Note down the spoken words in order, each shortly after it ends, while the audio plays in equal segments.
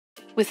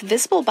With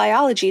Visible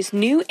Biology's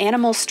new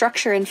Animal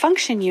Structure and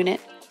Function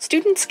unit,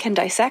 students can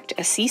dissect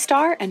a sea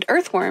star and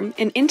earthworm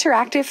in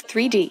interactive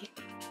 3D.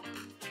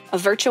 A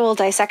virtual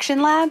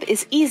dissection lab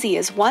is easy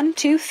as 1,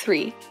 2,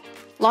 3.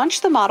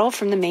 Launch the model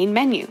from the main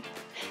menu.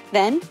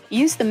 Then,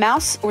 use the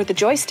mouse or the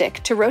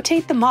joystick to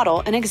rotate the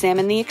model and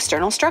examine the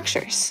external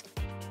structures.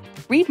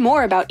 Read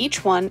more about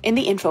each one in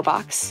the info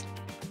box.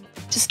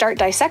 To start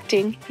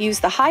dissecting,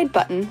 use the Hide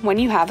button when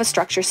you have a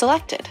structure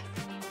selected.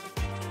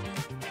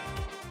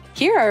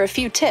 Here are a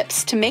few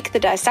tips to make the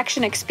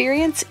dissection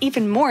experience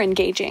even more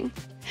engaging.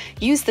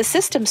 Use the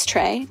Systems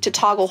tray to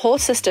toggle whole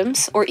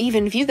systems or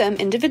even view them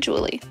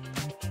individually.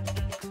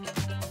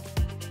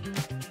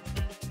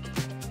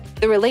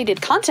 The Related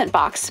Content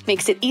box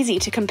makes it easy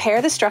to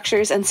compare the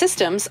structures and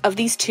systems of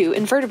these two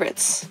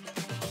invertebrates.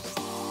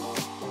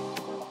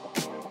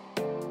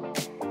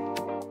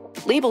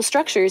 Label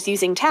structures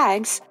using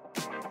tags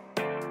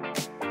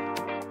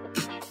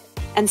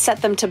and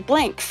set them to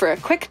blank for a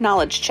quick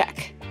knowledge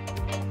check.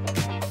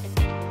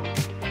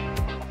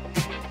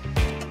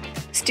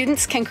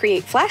 Students can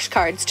create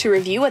flashcards to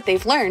review what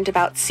they've learned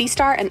about sea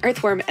star and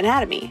earthworm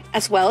anatomy,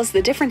 as well as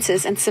the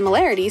differences and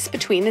similarities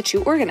between the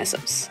two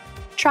organisms.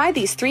 Try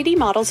these 3D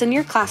models in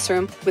your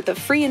classroom with a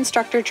free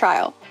instructor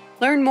trial.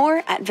 Learn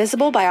more at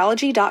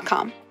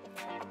visiblebiology.com.